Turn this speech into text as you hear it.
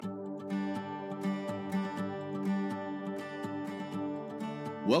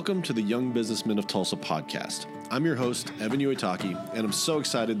Welcome to the Young Businessmen of Tulsa podcast. I'm your host, Evan Uitaki, and I'm so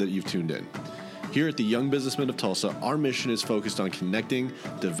excited that you've tuned in. Here at the Young Businessmen of Tulsa, our mission is focused on connecting,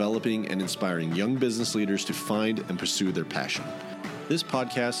 developing, and inspiring young business leaders to find and pursue their passion. This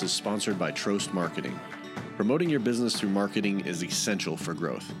podcast is sponsored by Trost Marketing. Promoting your business through marketing is essential for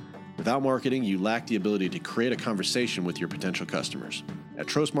growth. Without marketing, you lack the ability to create a conversation with your potential customers. At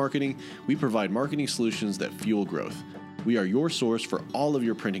Trost Marketing, we provide marketing solutions that fuel growth. We are your source for all of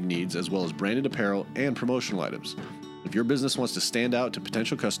your printing needs, as well as branded apparel and promotional items. If your business wants to stand out to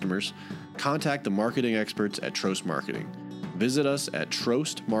potential customers, contact the marketing experts at Trost Marketing. Visit us at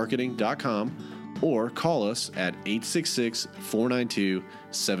trostmarketing.com or call us at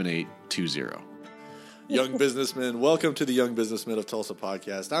 866-492-7820. Young businessmen, welcome to the Young Businessmen of Tulsa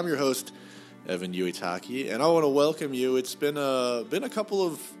podcast. I'm your host, Evan Uitaki, and I want to welcome you. It's been a couple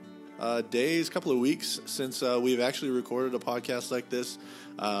of couple of weeks since we've actually recorded a podcast like this.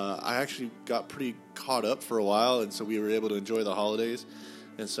 I actually got pretty caught up for a while, and so we were able to enjoy the holidays.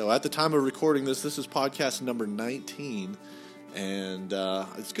 And so at the time of recording this is podcast number 19, and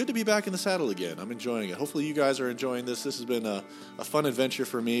it's good to be back in the saddle again. I'm enjoying it. Hopefully you guys are enjoying this. This has been a fun adventure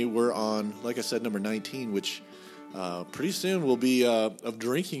for me. We're on, like I said, number 19, which pretty soon will be of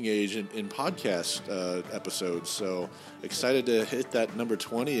drinking age in podcast episodes. So excited to hit that number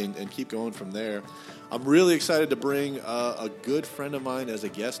 20 and keep going from there. I'm really excited to bring a good friend of mine as a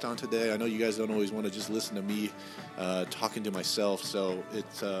guest on today. I know you guys don't always want to just listen to me talking to myself, so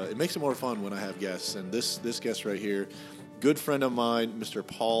it makes it more fun when I have guests. And this guest right here, good friend of mine, Mr.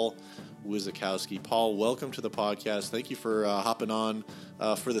 Paul Wizakowski. Paul, welcome to the podcast. Thank you for hopping on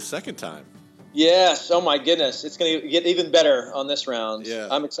for the second time. Yes. Oh, my goodness. It's going to get even better on this round. Yeah.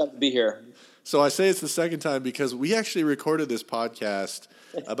 I'm excited to be here. So I say it's the second time because we actually recorded this podcast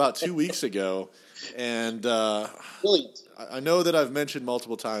about 2 weeks ago. And Brilliant. I know that I've mentioned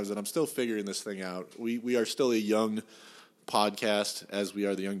multiple times that I'm still figuring this thing out. We are still a young podcast, as we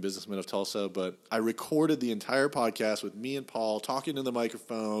are the Young Businessmen of Tulsa. But I recorded the entire podcast with me and Paul talking in the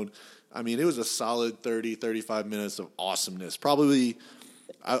microphone. I mean, it was a solid 30, 35 minutes of awesomeness. Probably,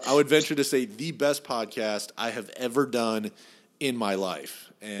 I would venture to say, the best podcast I have ever done in my life.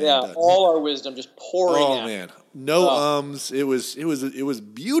 And, all our wisdom just pouring out. Oh man, no ums. It was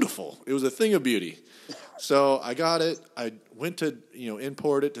beautiful. It was a thing of beauty. So I got it. I went to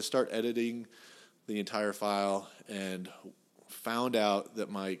import it to start editing the entire file, and found out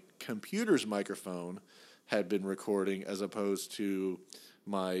that my computer's microphone had been recording as opposed to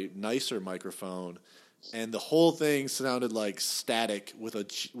my nicer microphone. And the whole thing sounded like static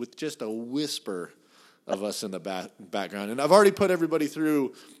with just a whisper of us in the background. And I've already put everybody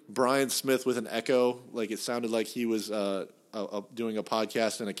through Brian Smith with an echo. Like it sounded like he was doing a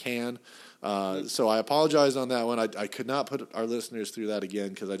podcast in a can. So I apologize on that one. I could not put our listeners through that again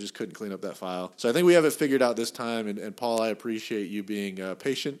because I just couldn't clean up that file. So I think we have it figured out this time. And Paul, I appreciate you being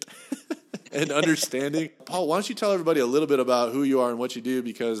patient and understanding. Paul, why don't you tell everybody a little bit about who you are and what you do?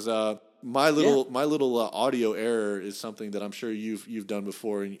 Because my little audio error is something that I'm sure you've done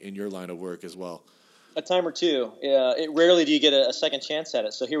before in your line of work as well. A time or two. Rarely do you get a second chance at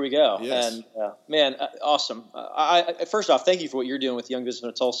it. So here we go. Yes. And man, awesome. I first off, thank you for what you're doing with Young Businessmen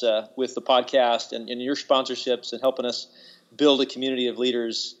of Tulsa, with the podcast and your sponsorships and helping us build a community of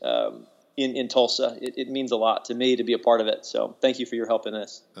leaders in Tulsa. It means a lot to me to be a part of it. So thank you for your help in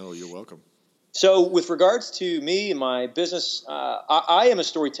this. Oh, you're welcome. So with regards to me and my business, I am a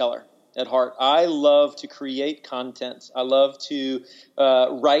storyteller at heart. I love to create content. I love to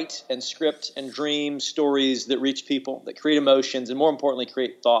write and script and dream stories that reach people, that create emotions, and more importantly,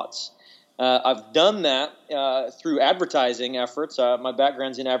 create thoughts. I've done that through advertising efforts. My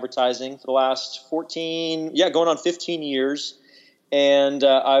background's in advertising for the last 15 years. And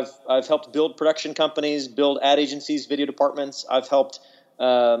I've helped build production companies, build ad agencies, video departments. I've helped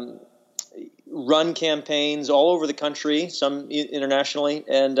run campaigns all over the country, some internationally.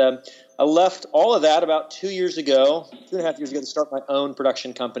 And I left all of that about 2.5 years ago to start my own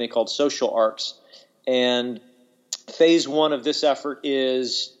production company called Social Arcs. And phase one of this effort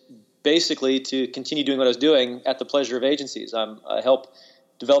is basically to continue doing what I was doing at the pleasure of agencies. I help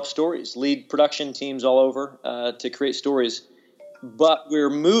develop stories, lead production teams all over to create stories. But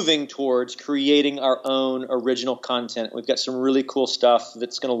we're moving towards creating our own original content. We've got some really cool stuff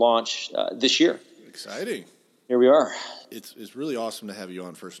that's going to launch this year. Exciting. Here we are. It's really awesome to have you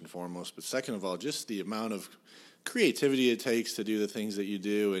on, first and foremost. But second of all, just the amount of creativity it takes to do the things that you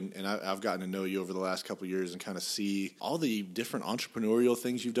do. And I've gotten to know you over the last couple of years and kind of see all the different entrepreneurial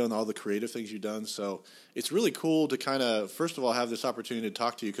things you've done, all the creative things you've done. So it's really cool to kind of, first of all, have this opportunity to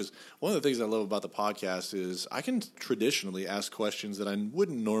talk to you, because one of the things I love about the podcast is I can traditionally ask questions that I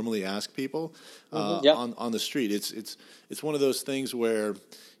wouldn't normally ask people on the street. It's one of those things where,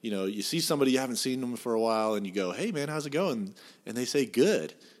 you see somebody you haven't seen them for a while and you go, "Hey man, how's it going?" And they say,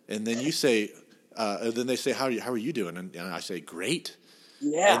 "Good." And then you say, then they say, how are you doing? And I say, "Great."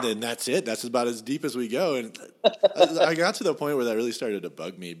 Yeah. And then that's it. That's about as deep as we go. And I got to the point where that really started to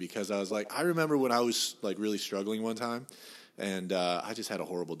bug me, because I was like, I remember when I was like really struggling one time, and I just had a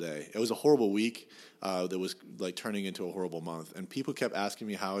horrible day. It was a horrible week that was like turning into a horrible month. And people kept asking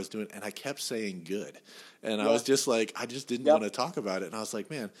me how I was doing, and I kept saying good. And I was just like, I just didn't want to talk about it. And I was like,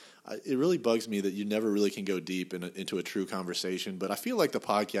 man, it really bugs me that you never really can go deep into a true conversation. But I feel like the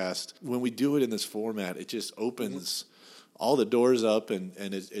podcast, when we do it in this format, it just opens all the doors up, and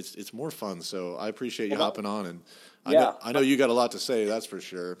it's more fun. So I appreciate you hopping on, and I know you got a lot to say, that's for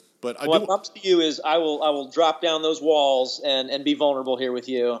sure. But what comes to you is I will drop down those walls and be vulnerable here with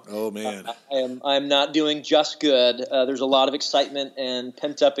you. Oh man, I'm not doing just good. There's a lot of excitement and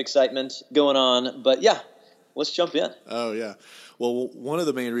pent up excitement going on. But yeah, let's jump in. Oh yeah. Well, one of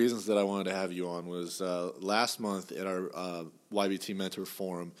the main reasons that I wanted to have you on was last month at our YBT Mentor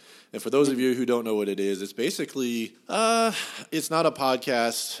Forum. And for those of you who don't know what it is, it's basically, it's not a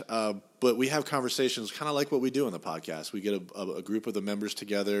podcast, but we have conversations kind of like what we do on the podcast. We get a group of the members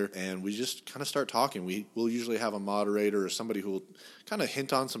together, and we just kind of start talking. We'll usually have a moderator or somebody who will kind of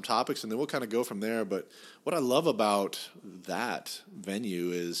hint on some topics, and then we'll kind of go from there. But what I love about that venue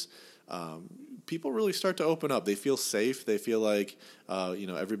is people really start to open up. They feel safe. They feel like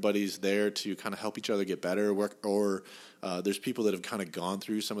everybody's there to kind of help each other get better. Or there's people that have kind of gone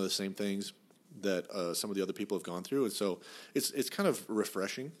through some of the same things that some of the other people have gone through, and so it's kind of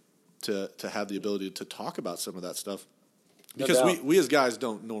refreshing to have the ability to talk about some of that stuff. Because we as guys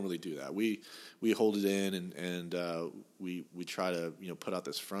don't normally do that. We hold it in and we try to put out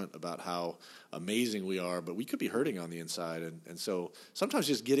this front about how amazing we are, but we could be hurting on the inside, and so sometimes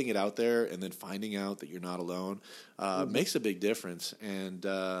just getting it out there and then finding out that you're not alone makes a big difference. And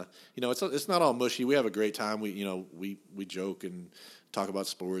it's not all mushy. We have a great time. We joke and talk about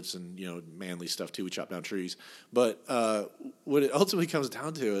sports and manly stuff too. We chop down trees, but when it ultimately comes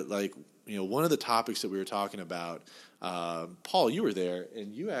down to it, like one of the topics that we were talking about. Paul, you were there,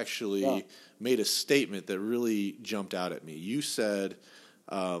 and you actually made a statement that really jumped out at me. You said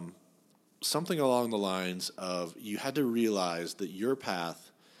something along the lines of you had to realize that your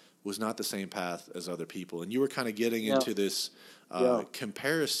path was not the same path as other people, and you were kind of getting into this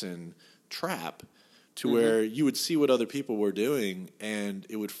comparison trap to where you would see what other people were doing, and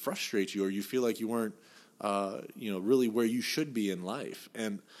it would frustrate you, or you feel like you weren't, really where you should be in life.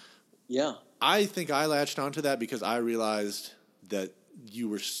 And I think I latched onto that because I realized that you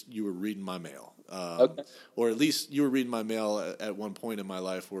were reading my mail, or at least you were reading my mail at one point in my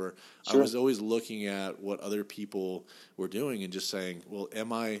life where I was always looking at what other people were doing and just saying, "Well,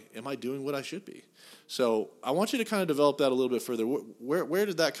 am I doing what I should be?" So I want you to kind of develop that a little bit further. Where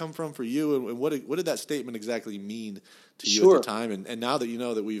did that come from for you, and what did that statement exactly mean to you at the time? And now that you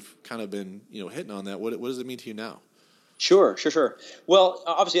know that we've kind of been hitting on that, what does it mean to you now? Sure. Well,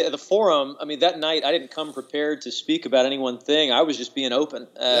 obviously at the forum, that night I didn't come prepared to speak about any one thing. I was just being open.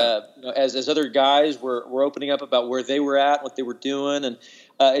 As other guys were opening up about where they were at, what they were doing, and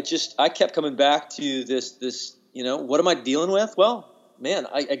I kept coming back to this. What am I dealing with? Well, man,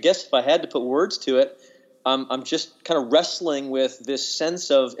 I guess if I had to put words to it, I'm just kind of wrestling with this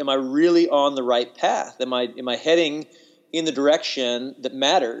sense of, am I really on the right path? Am I heading in the direction that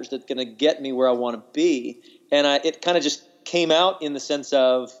matters, that's going to get me where I want to be? And it kind of just came out in the sense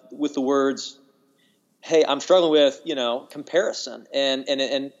of, with the words, "Hey, I'm struggling with comparison," and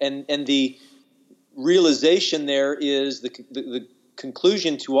the realization there is the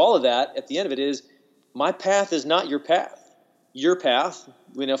conclusion to all of that. At the end of it is, my path is not your path. Your path,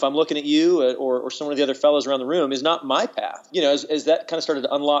 if I'm looking at you or some of the other fellows around the room, is not my path. As that kind of started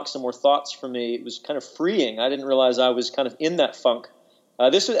to unlock some more thoughts for me, it was kind of freeing. I didn't realize I was kind of in that funk.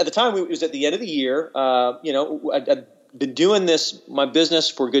 This was at the time. It was at the end of the year. I'd been doing my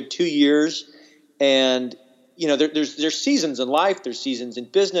business for a good 2 years, and there's seasons in life, there's seasons in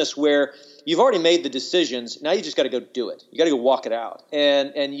business where you've already made the decisions. Now you just got to go do it. You got to go walk it out,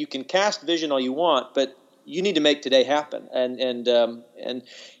 and you can cast vision all you want, but you need to make today happen. And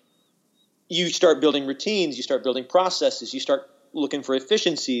you start building routines, you start building processes, you start looking for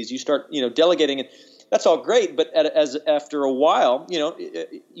efficiencies, you start delegating it. That's all great, but after a while,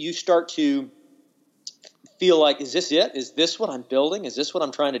 you start to feel like, is this it? Is this what I'm building? Is this what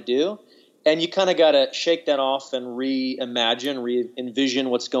I'm trying to do? And you kind of got to shake that off and reimagine,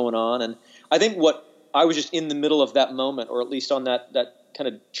 re-envision what's going on. And I think what I was just in the middle of that moment, or at least on that kind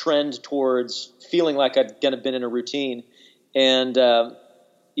of trend towards feeling like I'd kind of been in a routine. And,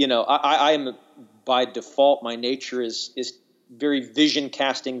 I am, by default, my nature is very vision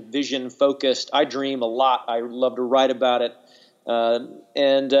casting, vision focused. I dream a lot. I love to write about it.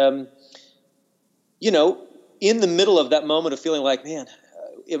 In the middle of that moment of feeling like, man,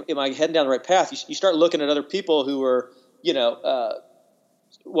 am I heading down the right path? You start looking at other people who are, the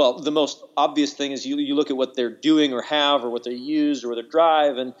most obvious thing is you look at what they're doing or have or what they use or their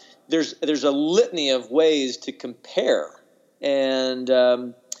drive, and there's a litany of ways to compare. And,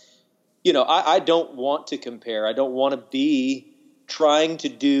 I don't want to compare. I don't want to be trying to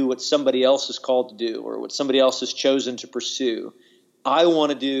do what somebody else is called to do or what somebody else has chosen to pursue. I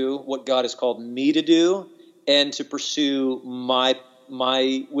want to do what God has called me to do and to pursue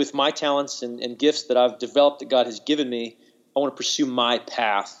with my talents and gifts that I've developed that God has given me. I want to pursue my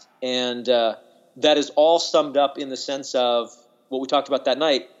path. And that is all summed up in the sense of what we talked about that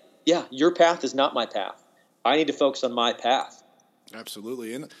night. Yeah, your path is not my path. I need to focus on my path.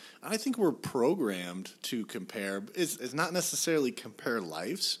 Absolutely. And I think we're programmed to compare. It's not necessarily compare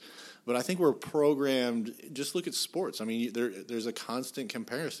lives, but I think we're programmed. Just look at sports. I mean, there's a constant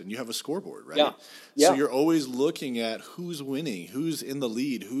comparison. You have a scoreboard, right? Yeah. So you're always looking at who's winning, who's in the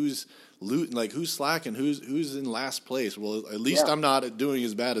lead, who's who's slacking, who's in last place. Well, at least I'm not doing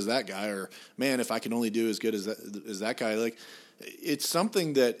as bad as that guy. Or man, if I can only do as good as that guy, like. It's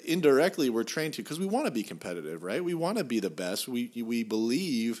something that indirectly we're trained to because we want to be competitive, right? We want to be the best. We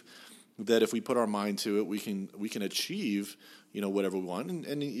believe that if we put our mind to it, we can achieve, whatever we want.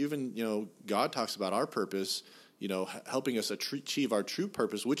 And even, God talks about our purpose, helping us achieve our true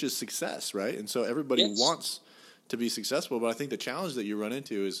purpose, which is success, right? And so everybody wants to be successful, but I think the challenge that you run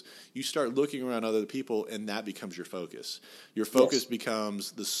into is you start looking around other people and that becomes your focus. Your focus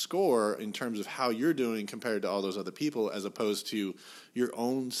becomes the score in terms of how you're doing compared to all those other people as opposed to your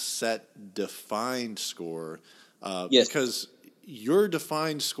own set defined score. Because your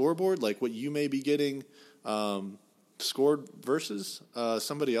defined scoreboard, like what you may be getting scored versus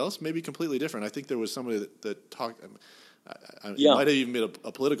somebody else may be completely different. I think there was somebody that talked... It might have even been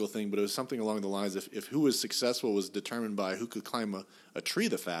a political thing, but it was something along the lines of if who was successful was determined by who could climb a tree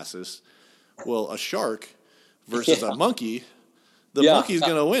the fastest, well, a shark versus a monkey, the monkey's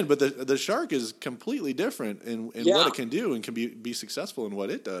going to win, but the shark is completely different in what it can do and can be successful in what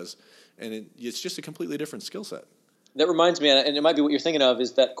it does, and it's just a completely different skill set. That reminds me, and it might be what you're thinking of,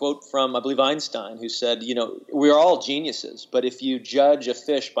 is that quote from, I believe, Einstein, who said, we are all geniuses, but if you judge a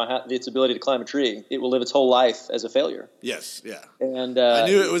fish by its ability to climb a tree, it will live its whole life as a failure. Yes, yeah. And I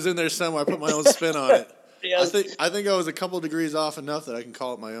knew it was in there somewhere. I put my own spin on it. Yes. I think I was a couple of degrees off enough that I can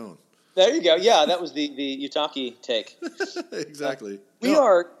call it my own. There you go. Yeah, that was the Utaki take. Exactly. We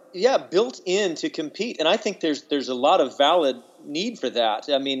are built in to compete, and I think there's a lot of valid need for that.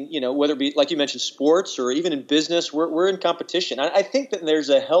 I mean, whether it be like you mentioned, sports or even in business, we're in competition. I think that there's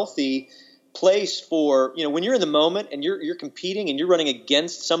a healthy place for when you're in the moment and you're competing and you're running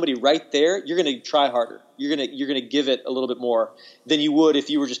against somebody right there, you're going to try harder. You're going to give it a little bit more than you would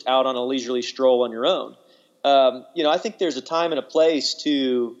if you were just out on a leisurely stroll on your own. I think there's a time and a place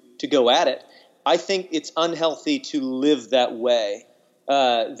to go at it. I think it's unhealthy to live that way.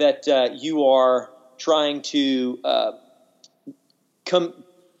 That you are trying to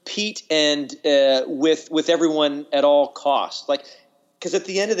compete and with everyone at all costs. Because at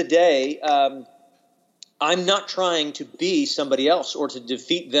the end of the day, I'm not trying to be somebody else or to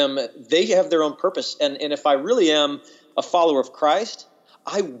defeat them. They have their own purpose, and if I really am a follower of Christ,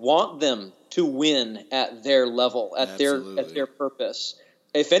 I want them to win at their level, at their purpose.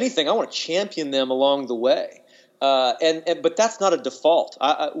 If anything, I want to champion them along the way. But that's not a default.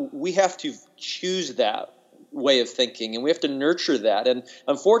 We have to choose that way of thinking, and we have to nurture that. And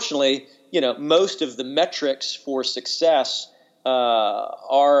unfortunately, most of the metrics for success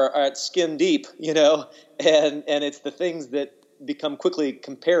are at skin deep, and it's the things that become quickly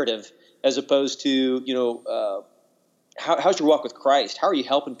comparative as opposed to, how's your walk with Christ? How are you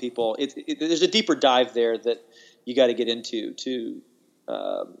helping people? There's a deeper dive there that you got to get into to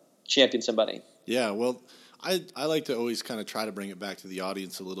champion somebody. Yeah, well, I like to always kind of try to bring it back to the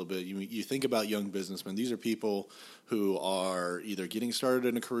audience a little bit. You think about young businessmen. These are people who are either getting started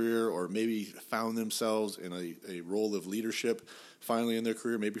in a career or maybe found themselves in a role of leadership finally in their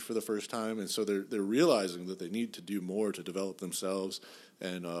career, maybe for the first time. And so they're realizing that they need to do more to develop themselves.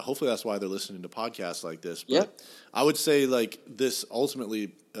 And hopefully that's why they're listening to podcasts like this. But I would say this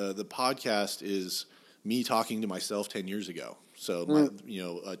ultimately, the podcast is me talking to myself 10 years ago. So,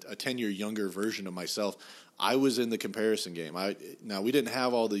 a 10-year younger version of myself, I was in the comparison game. Now, we didn't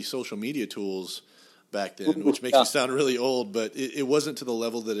have all the social media tools back then, which makes me sound really old, but it wasn't to the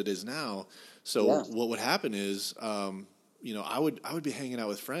level that it is now. So what would happen is, I would be hanging out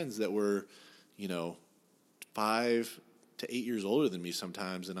with friends that were, 5 to 8 years older than me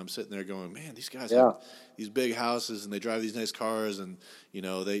sometimes, and I'm sitting there going, man, these guys have these big houses and they drive these nice cars, and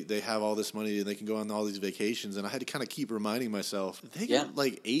they have all this money and they can go on all these vacations. And I had to kind of keep reminding myself, they got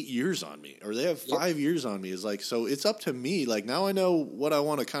like 8 years on me, or they have 5 years on me. It's like, so it's up to me. Like, now I know what I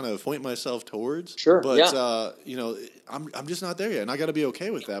want to kind of point myself towards. Sure. But I'm just not there yet, and I got to be okay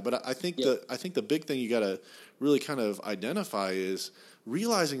with that. But I think the big thing you got to really kind of identify is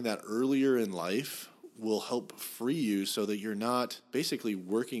realizing that earlier in life will help free you, so that you're not basically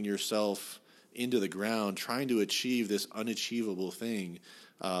working yourself into the ground trying to achieve this unachievable thing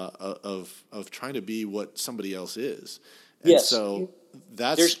of trying to be what somebody else is. And so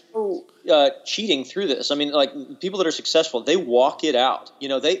there's no cheating through this. I mean, like, people that are successful, they walk it out.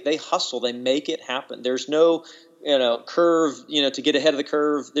 They hustle, they make it happen. There's no curve to get ahead of the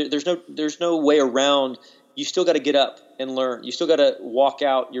curve. There's no way around. You still got to get up and learn. You still got to walk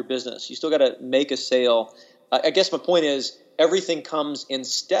out your business. You still got to make a sale. I guess my point is, everything comes in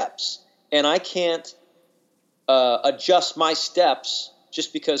steps, and I can't adjust my steps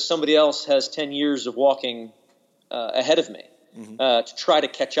just because somebody else has 10 years of walking ahead of me to try to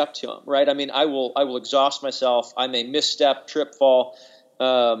catch up to them, right? I mean, I will exhaust myself. I may misstep, trip, fall.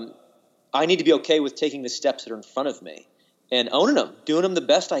 I need to be okay with taking the steps that are in front of me and owning them, doing them the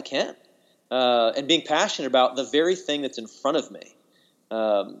best I can. And being passionate about the very thing that's in front of me.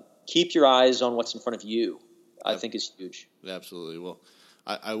 Keep your eyes on what's in front of you, I think, is huge. Absolutely. Well,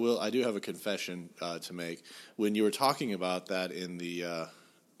 I do have a confession to make. When you were talking about that in the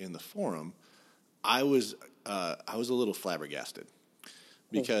forum, I was a little flabbergasted,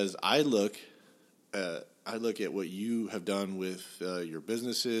 because I look at what you have done with your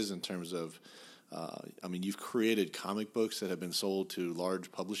businesses in terms of, you've created comic books that have been sold to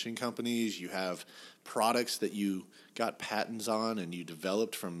large publishing companies. You have products that you got patents on and you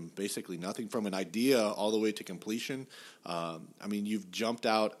developed from basically nothing, from an idea all the way to completion. You've jumped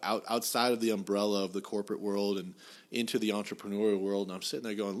outside of the umbrella of the corporate world and into the entrepreneurial world. And I'm sitting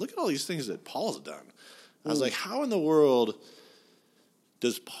there going, look at all these things that Paul's done. I was like, how in the world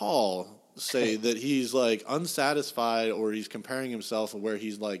does Paul say that he's like unsatisfied, or he's comparing himself, where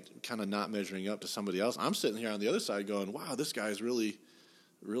he's like kind of not measuring up to somebody else? I'm sitting here on the other side going, wow, this guy's really,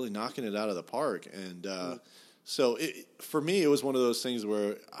 really knocking it out of the park. And so for me, it was one of those things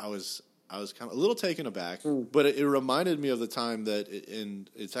where I was kind of a little taken aback, but it reminded me of the time that, and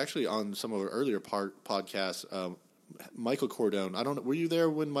it's actually on some of our earlier podcasts, Michael Cordone. I don't know. Were you there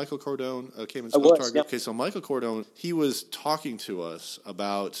when Michael Cordone came and spoke to our group? Okay, so Michael Cordone, he was talking to us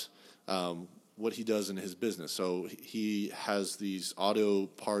about what he does in his business. So he has these auto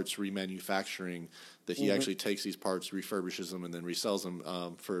parts remanufacturing that he actually takes these parts, refurbishes them, and then resells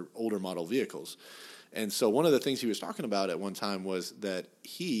them for older model vehicles. And so one of the things he was talking about at one time was that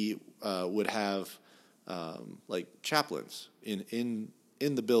he would have like chaplains in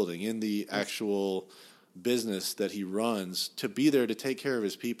the building, in the actual business that he runs, to be there to take care of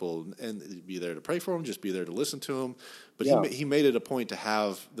his people and be there to pray for them, just be there to listen to them. But he made it a point to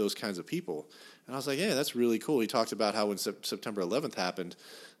have those kinds of people. And I was like, yeah, that's really cool. He talked about how when September 11th happened,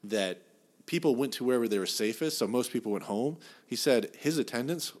 that people went to wherever they were safest. So most people went home. He said his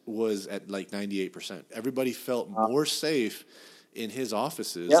attendance was at like 98%. Everybody felt more safe in his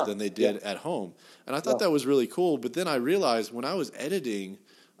offices than they did at home. And I thought that was really cool. But then I realized when I was editing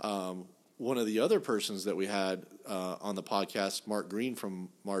one of the other persons that we had on the podcast, Mark Green from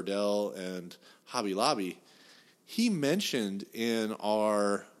Mardell and Hobby Lobby, he mentioned in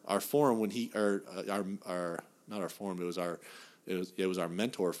our forum when not our forum, it was our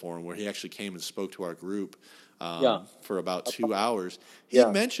mentor forum, where he actually came and spoke to our group for about 2 hours. He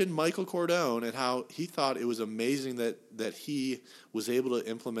mentioned Michael Cordone and how he thought it was amazing that he was able to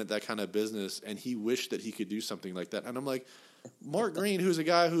implement that kind of business, and he wished that he could do something like that. And I'm like, Mark Green, who's a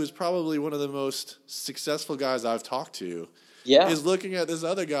guy who is probably one of the most successful guys I've talked to, is looking at this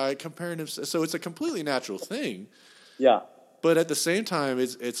other guy, comparing himself. So it's a completely natural thing. Yeah. But at the same time,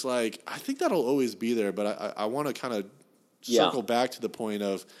 it's like, I think that'll always be there. But I want to kind of circle back to the point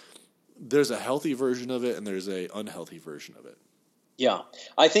of, there's a healthy version of it and there's a unhealthy version of it. Yeah.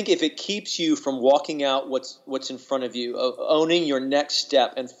 I think if it keeps you from walking out what's in front of you, owning your next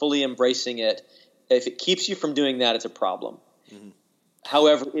step and fully embracing it, if it keeps you from doing that, it's a problem. Mm-hmm.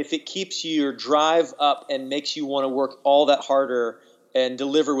 However, if it keeps your drive up and makes you want to work all that harder and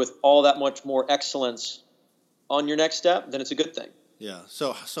deliver with all that much more excellence on your next step, then it's a good thing. Yeah.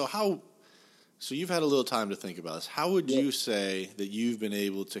 So you've had a little time to think about this. How would you say that you've been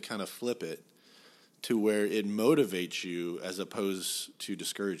able to kind of flip it to where it motivates you as opposed to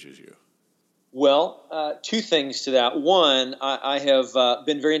discourages you? Well, two things to that. One, I have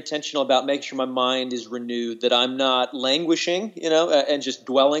been very intentional about making sure my mind is renewed, that I'm not languishing, and just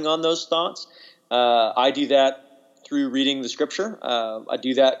dwelling on those thoughts. I do that through reading the Scripture. I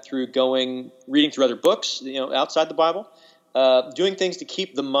do that through reading through other books, outside the Bible, doing things to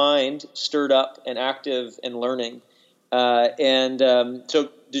keep the mind stirred up and active and learning. So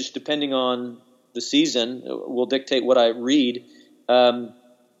just depending on the season will dictate what I read.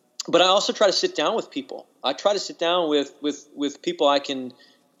 But I also try to sit down with people. I try to sit down with people I can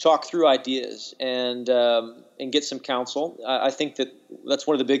talk through ideas and get some counsel. I think that's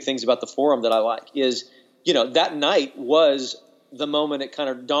one of the big things about the forum that I like is, that night was the moment it kind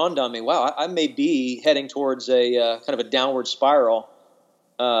of dawned on me, wow, I may be heading towards a kind of a downward spiral.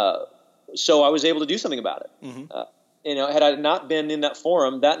 So I was able to do something about it. Mm-hmm. Had I not been in that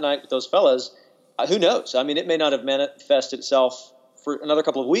forum that night with those fellas, who knows? I mean, it may not have manifested itself for another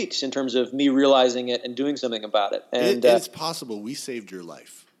couple of weeks in terms of me realizing it and doing something about it. And it's possible we saved your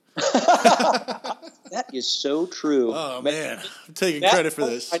life. That is so true. Oh, man. I'm taking credit for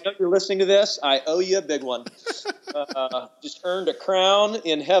this. I know you're listening to this. I owe you a big one. Just earned a crown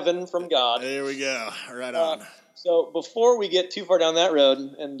in heaven from God. There we go. Right on. So before we get too far down that road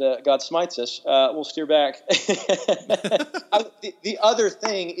and God smites us, we'll steer back. The other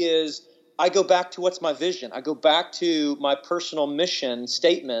thing is, I go back to what's my vision. I go back to my personal mission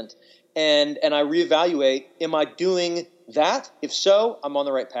statement, and I reevaluate, am I doing that? If so, I'm on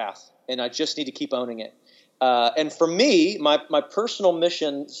the right path, and I just need to keep owning it. And for me, my personal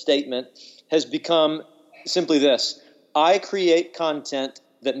mission statement has become simply this: I create content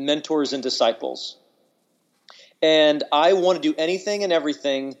that mentors and disciples. And I want to do anything and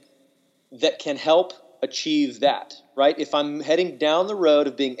everything that can help achieve that, right? If I'm heading down the road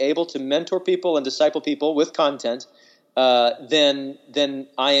of being able to mentor people and disciple people with content, then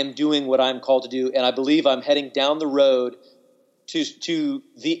I am doing what I'm called to do, and I believe I'm heading down the road to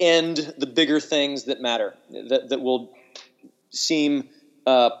the end, the bigger things that matter, that will seem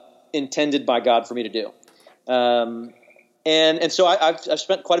intended by God for me to do. And so I've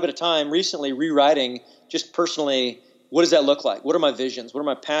spent quite a bit of time recently rewriting, just personally, what does that look like? What are my visions? What are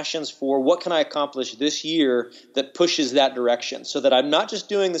my passions for? What can I accomplish this year that pushes that direction, so that I'm not just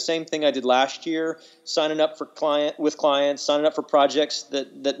doing the same thing I did last year, signing up for clients, signing up for projects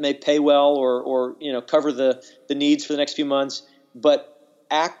that may pay well or cover the needs for the next few months, but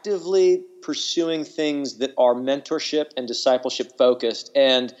actively pursuing things that are mentorship and discipleship focused.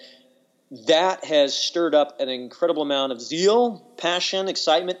 And that has stirred up an incredible amount of zeal, passion,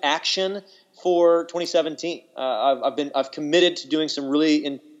 excitement, action for 2017. I've committed to doing some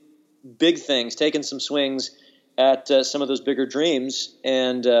really big things, taking some swings at some of those bigger dreams,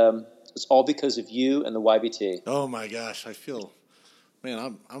 and it's all because of you and the YBT. Oh my gosh, I feel,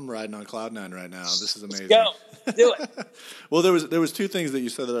 man, I'm riding on cloud nine right now. This is amazing. Let's go, do it. Well, there was two things that you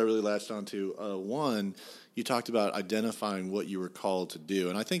said that I really latched onto. One, you talked about identifying what you were called to do,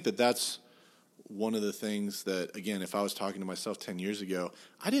 and I think that's one of the things that, again, if I was talking to myself 10 years ago,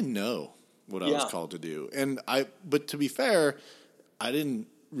 I didn't know what I was called to do. But to be fair, I didn't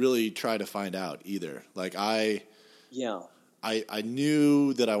really try to find out either. Like I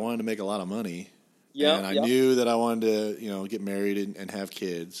knew that I wanted to make a lot of money, and I knew that I wanted to, get married and have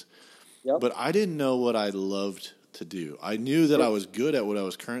kids. Yep. But I didn't know what I loved to do. I knew that I was good at what I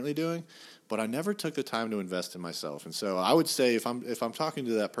was currently doing, but I never took the time to invest in myself. And so I would say, if I'm talking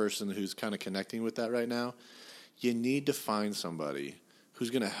to that person who's kind of connecting with that right now, you need to find somebody who's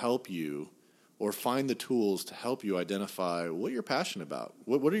going to help you, or find the tools to help you identify what you're passionate about.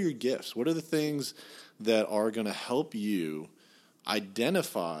 What are your gifts? What are the things that are going to help you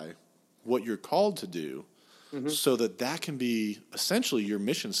identify what you're called to do, so that can be essentially your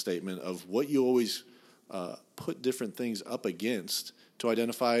mission statement of what you always put different things up against to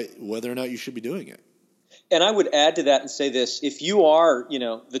identify whether or not you should be doing it. And I would add to that and say this: if you are,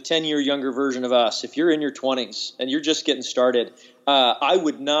 the 10-year younger version of us, if you're in your 20s and you're just getting started,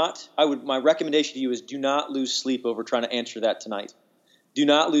 my recommendation to you is do not lose sleep over trying to answer that tonight. Do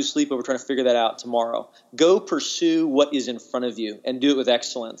not lose sleep over trying to figure that out tomorrow. Go pursue what is in front of you and do it with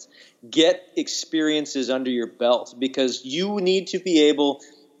excellence. Get experiences under your belt, because you need to be able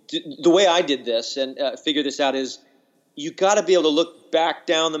to, the way I did this and figure this out is, you got to be able to look back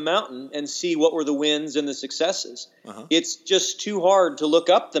down the mountain and see what were the wins and the successes. It's just too hard to look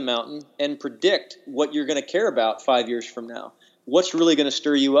up the mountain and predict what you're going to care about 5 years from now. what's really going to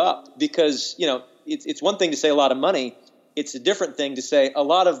stir you up? Because, it's one thing to say a lot of money. It's a different thing to say a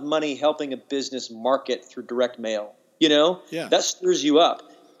lot of money helping a business market through direct mail. That stirs you up.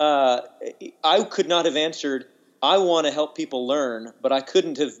 I could not have answered, I want to help people learn, but I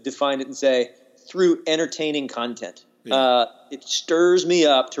couldn't have defined it and say through entertaining content. Yeah. It stirs me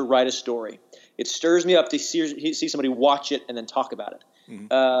up to write a story. It stirs me up to see somebody watch it and then talk about it.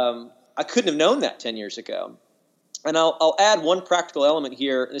 Mm-hmm. I couldn't have known that 10 years ago. And I'll add one practical element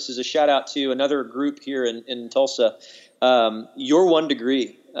here. This is a shout out to another group here in Tulsa, Your One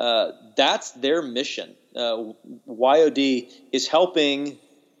Degree. That's their mission. YOD is helping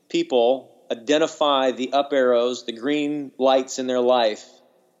people identify the up arrows, the green lights in their life,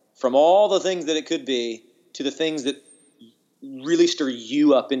 from all the things that it could be to the things that really stir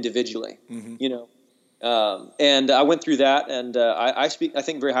you up individually. Mm-hmm. And I went through that, and I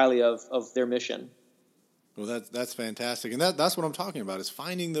think very highly of their mission. Well, that's fantastic, and that's what I'm talking about, is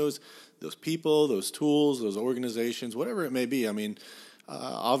finding those people, those tools, those organizations, whatever it may be. I mean,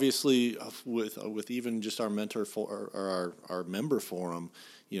 obviously, with even just our mentor or our member forum,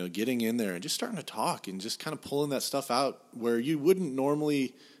 getting in there and just starting to talk and just kind of pulling that stuff out where you wouldn't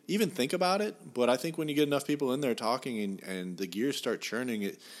normally even think about it. But I think when you get enough people in there talking and the gears start churning,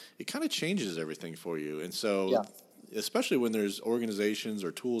 it kind of changes everything for you. And so. Yeah. Especially when there's organizations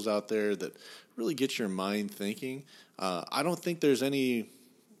or tools out there that really get your mind thinking. I don't think there's any,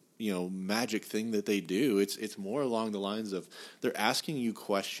 magic thing that they do. It's more along the lines of they're asking you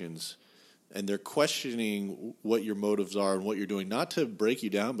questions and they're questioning what your motives are and what you're doing, not to break you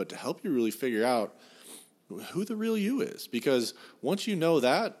down, but to help you really figure out who the real you is. Because once you know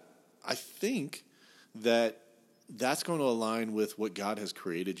that, I think that's going to align with what God has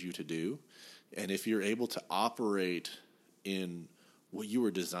created you to do. And if you're able to operate in what you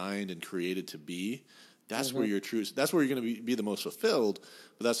were designed and created to be, that's mm-hmm. where that's where you're going to be the most fulfilled,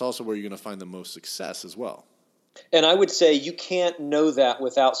 but that's also where you're going to find the most success as well. And I would say you can't know that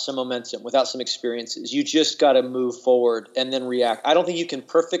without some momentum, without some experiences. You just got to move forward and then react. I don't think you can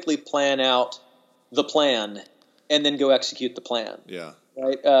perfectly plan out the plan and then go execute the plan. Yeah.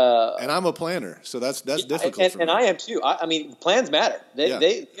 Right. And I'm a planner, so that's difficult for me. And I am too. I mean, plans matter.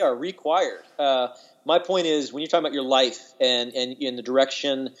 They are required. My point is, when you're talking about your life and in the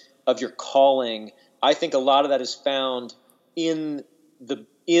direction of your calling, I think a lot of that is found in the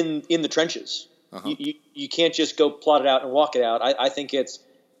trenches. Uh-huh. You can't just go plot it out and walk it out. I think it's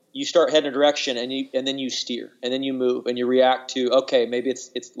you start heading a direction and then you steer and then you move and you react to, okay, maybe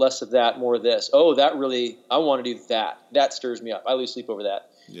it's less of that, more of this. Oh, that really, I want to do that. That stirs me up. I lose sleep over that.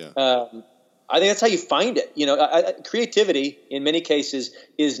 Yeah. I think that's how you find it. Creativity in many cases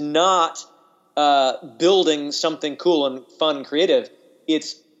is not building something cool and fun and creative.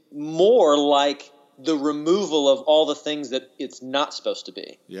 It's more like the removal of all the things that it's not supposed to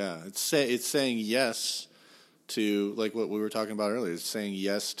be. Yeah. It's saying yes to, like what we were talking about earlier, is saying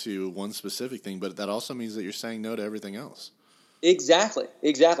yes to one specific thing, but that also means that you're saying no to everything else. Exactly.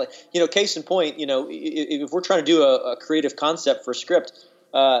 Case in point, if we're trying to do a creative concept for a script,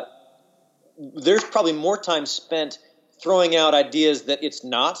 there's probably more time spent throwing out ideas that it's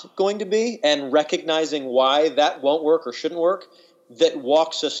not going to be and recognizing why that won't work or shouldn't work that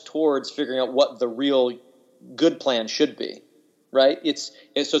walks us towards figuring out what the real good plan should be. Right? So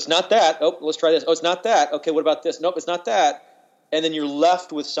it's not that. Oh, let's try this. Oh, it's not that. Okay, what about this? Nope, it's not that. And then you're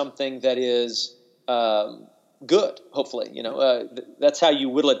left with something that is good, hopefully. That's how you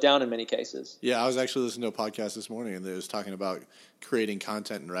whittle it down in many cases. Yeah, I was actually listening to a podcast this morning, and it was talking about creating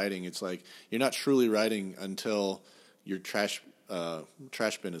content and writing. It's like you're not truly writing until your trash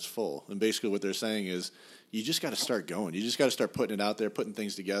bin is full. And basically what they're saying is you just got to start going. You just got to start putting it out there, putting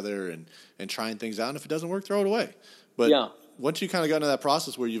things together and trying things out. And if it doesn't work, throw it away. But yeah. Once you kind of got into that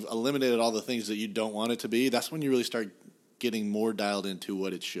process where you've eliminated all the things that you don't want it to be, that's when you really start getting more dialed into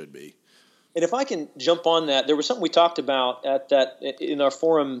what it should be. And if I can jump on that, there was something we talked about in our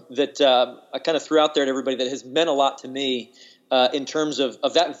forum that I kind of threw out there to everybody that has meant a lot to me in terms of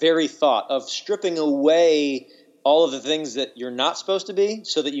that very thought of stripping away all of the things that you're not supposed to be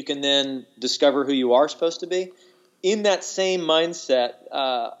so that you can then discover who you are supposed to be. In that same mindset,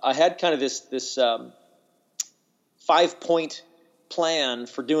 I had kind of this 5-point plan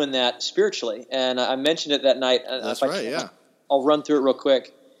for doing that spiritually. And I mentioned it that night. That's right, yeah. I'll run through it real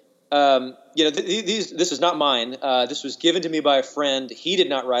quick. This is not mine. This was given to me by a friend. He did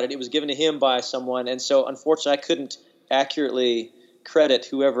not write it. It was given to him by someone. And so, unfortunately, I couldn't accurately credit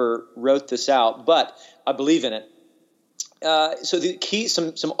whoever wrote this out, but I believe in it. So the key,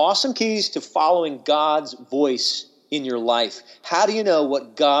 some awesome keys to following God's voice in your life. How do you know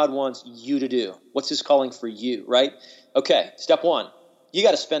what God wants you to do? What's his calling for you, right? Okay, step one, you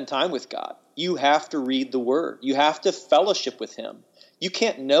got to spend time with God. You have to read the Word. You have to fellowship with Him. You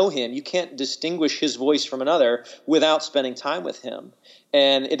can't know Him. You can't distinguish His voice from another without spending time with Him.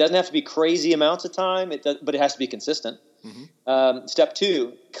 And it doesn't have to be crazy amounts of time, but it has to be consistent. Mm-hmm. Step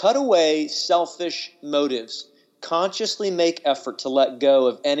two, cut away selfish motives. Consciously make effort to let go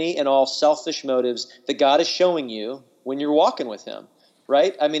of any and all selfish motives that God is showing you when you're walking with Him,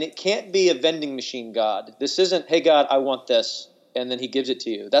 right? I mean, it can't be a vending machine God. This isn't, hey, God, I want this, and then He gives it to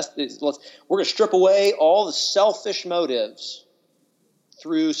you. We're going to strip away all the selfish motives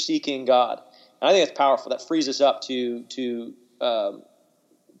through seeking God. And I think that's powerful. That frees us up to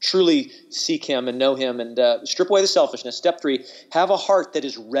truly seek Him and know Him and strip away the selfishness. Step three, have a heart that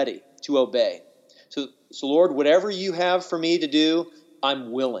is ready to obey. So Lord, whatever you have for me to do,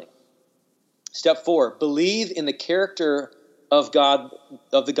 I'm willing. Step four, believe in the character of God,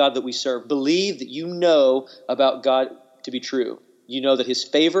 of the God that we serve. Believe that you know about God to be true. You know that His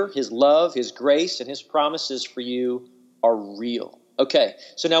favor, His love, His grace, and His promises for you are real. Okay,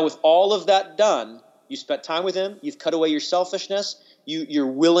 so now with all of that done, you spent time with Him, you've cut away your selfishness, you're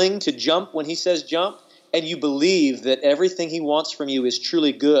willing to jump when He says jump, and you believe that everything He wants from you is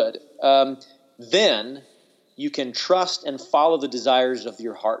truly good. Then you can trust and follow the desires of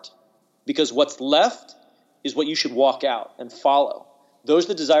your heart, because what's left is what you should walk out and follow. Those are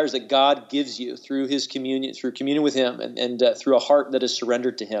the desires that God gives you through His communion, through communion with Him, and through a heart that is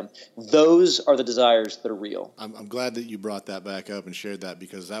surrendered to Him. Those are the desires that are real. I'm glad that you brought that back up and shared that,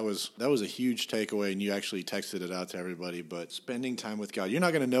 because that was a huge takeaway, and you actually texted it out to everybody. But spending time with God, you're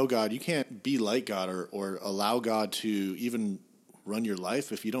not going to know God. You can't be like God or allow God to even run your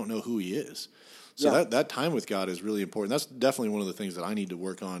life if you don't know who He is. So that time with God is really important. That's definitely one of the things that I need to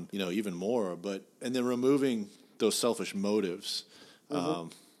work on, even more. And then removing those selfish motives. Mm-hmm.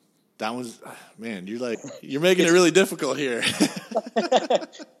 That one's, man, you're making it really difficult here.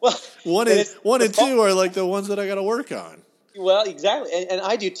 Well, one and two are like the ones that I got to work on. Well, exactly, and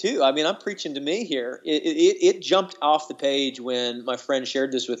I do too. I mean, I'm preaching to me here. It jumped off the page when my friend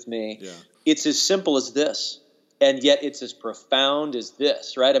shared this with me. Yeah. It's as simple as this. And yet it's as profound as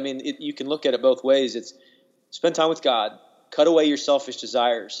this, right? I mean, you can look at it both ways. It's spend time with God, cut away your selfish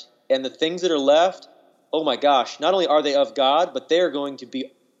desires, and the things that are left, oh my gosh, not only are they of God, but they are going to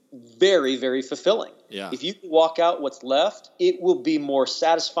be very, very fulfilling. Yeah. If you can walk out what's left, it will be more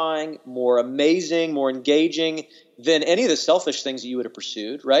satisfying, more amazing, more engaging than any of the selfish things that you would have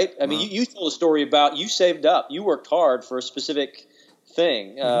pursued, right? I mean, you told a story about you saved up, you worked hard for a specific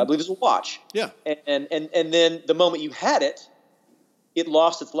thing. I believe it was a watch. Yeah. And then the moment you had it, it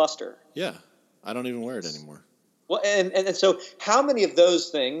lost its luster. Yeah. I don't even wear it anymore. Well, and so how many of those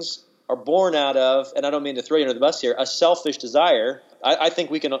things are born out of, and I don't mean to throw you under the bus here, a selfish desire? I think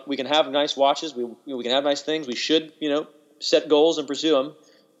we can have nice watches. We can have nice things. We should, set goals and pursue them.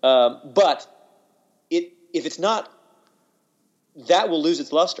 But if it's not, that will lose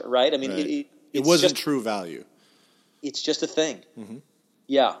its luster, right? I mean, right. It wasn't true value. It's just a thing. Mm-hmm.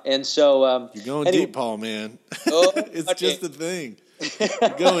 Yeah. And so you're going deep, Paul, man. It's just a thing. You're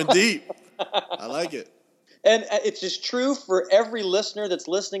going deep. I like it. And it's as true for every listener that's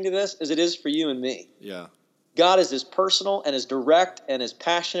listening to this as it is for you and me. Yeah. God is as personal and as direct and as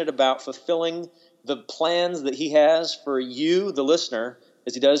passionate about fulfilling the plans that He has for you, the listener,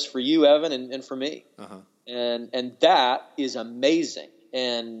 as He does for you, Evan, and for me. Uh-huh. And that is amazing.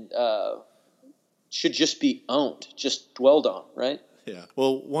 And should just be owned, just dwelled on, right? Yeah.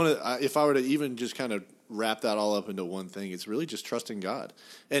 Well, if I were to even just kind of wrap that all up into one thing, it's really just trusting God.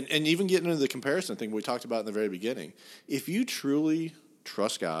 And even getting into the comparison thing we talked about in the very beginning. If you truly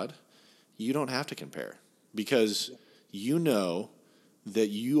trust God, you don't have to compare, because you know that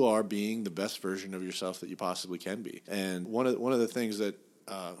you are being the best version of yourself that you possibly can be. And one of the things that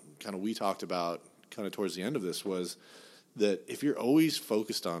kind of we talked about kind of towards the end of this was that if you're always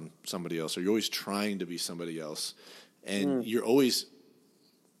focused on somebody else, or you're always trying to be somebody else, and you're always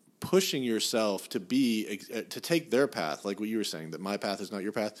pushing yourself to take their path, like what you were saying, that my path is not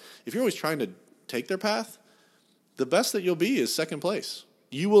your path. If you're always trying to take their path, the best that you'll be is second place.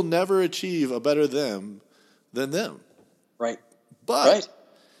 You will never achieve a better them than them. Right. But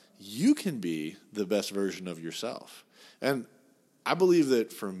you can be the best version of yourself. And I believe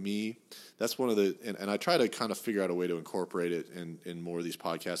that for me, that's one of the, and I try to kind of figure out a way to incorporate it in more of these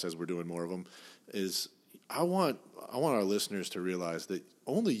podcasts as we're doing more of them, is I want our listeners to realize that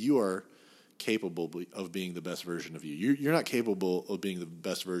only you are capable of being the best version of you. You're not capable of being the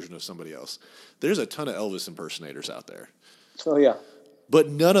best version of somebody else. There's a ton of Elvis impersonators out there. Oh, yeah. But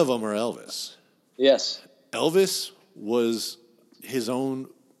none of them are Elvis. Yes. Elvis was his own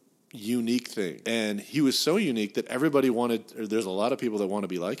unique thing. And he was so unique that everybody wanted, or there's a lot of people that want to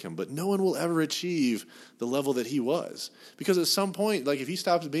be like him, but no one will ever achieve the level that he was. Because at some point, like if he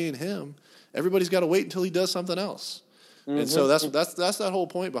stops being him, everybody's got to wait until he does something else. Mm-hmm. And so that's that whole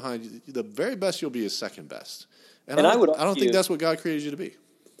point behind the very best you'll be is second best. And I don't think that's what God created you to be.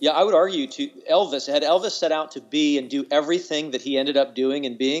 Yeah, I would argue had Elvis set out to be and do everything that he ended up doing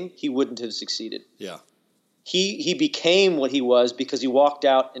and being, he wouldn't have succeeded. Yeah. He became what he was because he walked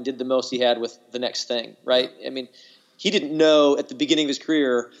out and did the most he had with the next thing, right? Yeah. I mean, he didn't know at the beginning of his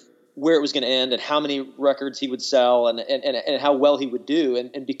career where it was going to end and how many records he would sell and how well he would do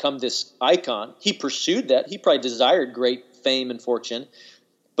and become this icon. He pursued that. He probably desired great fame and fortune,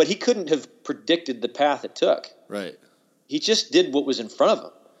 but he couldn't have predicted the path it took. Right. He just did what was in front of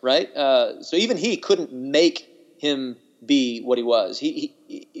him, right? So even he couldn't make him be what he was. He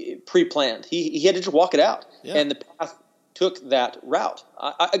pre-planned. He had to just walk it out, and the path took that route.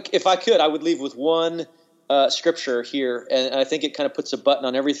 If I could, I would leave with one scripture here, and I think it kind of puts a button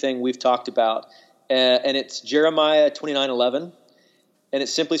on everything we've talked about, and it's Jeremiah 29:11, and it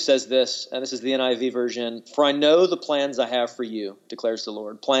simply says this, and this is the NIV version: "For I know the plans I have for you, declares the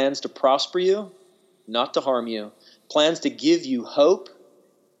Lord, plans to prosper you, not to harm you, plans to give you hope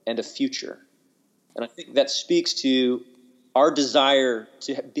and a future." And I think that speaks to our desire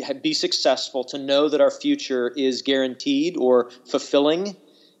to be successful, to know that our future is guaranteed or fulfilling,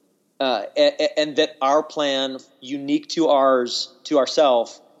 and that our plan, unique to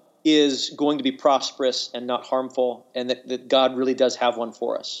ourselves, is going to be prosperous and not harmful, and that God really does have one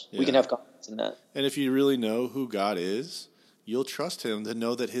for us. Yeah. We can have confidence in that. And if you really know who God is, you'll trust him to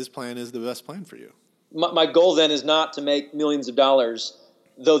know that his plan is the best plan for you. My goal then is not to make millions of dollars,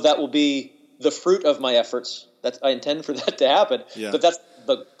 though that will be the fruit of my efforts. I intend for that to happen, but that's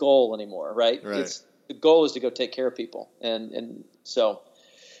the goal anymore, right? The goal is to go take care of people, and so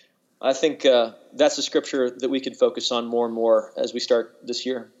I think that's a scripture that we can focus on more and more as we start this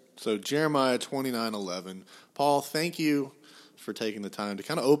year. So Jeremiah 29:11. Paul, thank you for taking the time to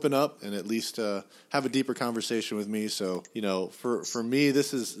kind of open up and at least have a deeper conversation with me. So for me,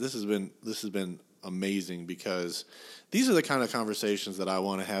 this has been amazing, because these are the kind of conversations that I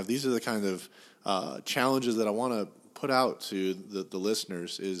want to have. These are the kind of challenges that I want to put out to the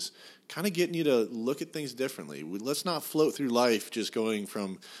listeners, is kind of getting you to look at things differently. Let's not float through life just going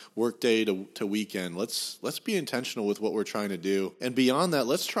from work day to weekend. Let's be intentional with what we're trying to do. And beyond that,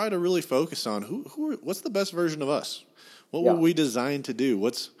 let's try to really focus on what's the best version of us? What were we designed to do?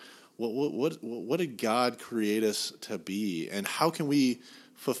 What did God create us to be? And how can we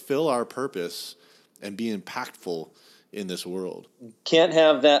fulfill our purpose and be impactful in this world? Can't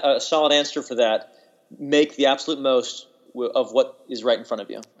have that a solid answer for that. Make the absolute most of what is right in front of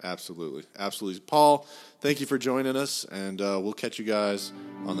you. Absolutely. Paul, thank you for joining us, and we'll catch you guys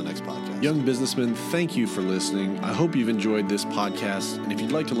on the next podcast. Young businessmen, thank you for listening. I hope you've enjoyed this podcast, and if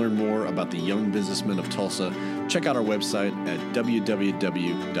you'd like to learn more about the Young Businessmen of Tulsa, check out our website at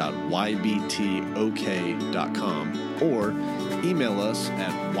www.ybtok.com or email us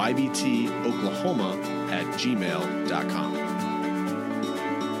at ybtoklahoma@gmail.com.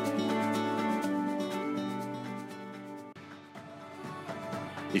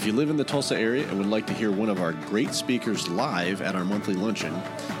 If you live in the Tulsa area and would like to hear one of our great speakers live at our monthly luncheon,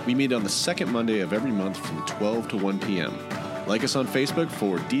 we meet on the second Monday of every month from 12 to 1 p.m. Like us on Facebook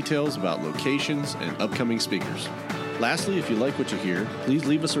for details about locations and upcoming speakers. Lastly, if you like what you hear, please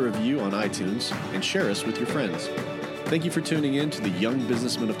leave us a review on iTunes and share us with your friends. Thank you for tuning in to the Young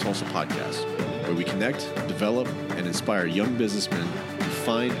Businessmen of Tulsa podcast, where we connect, develop, and inspire young businessmen to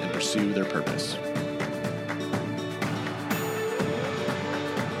find and pursue their purpose.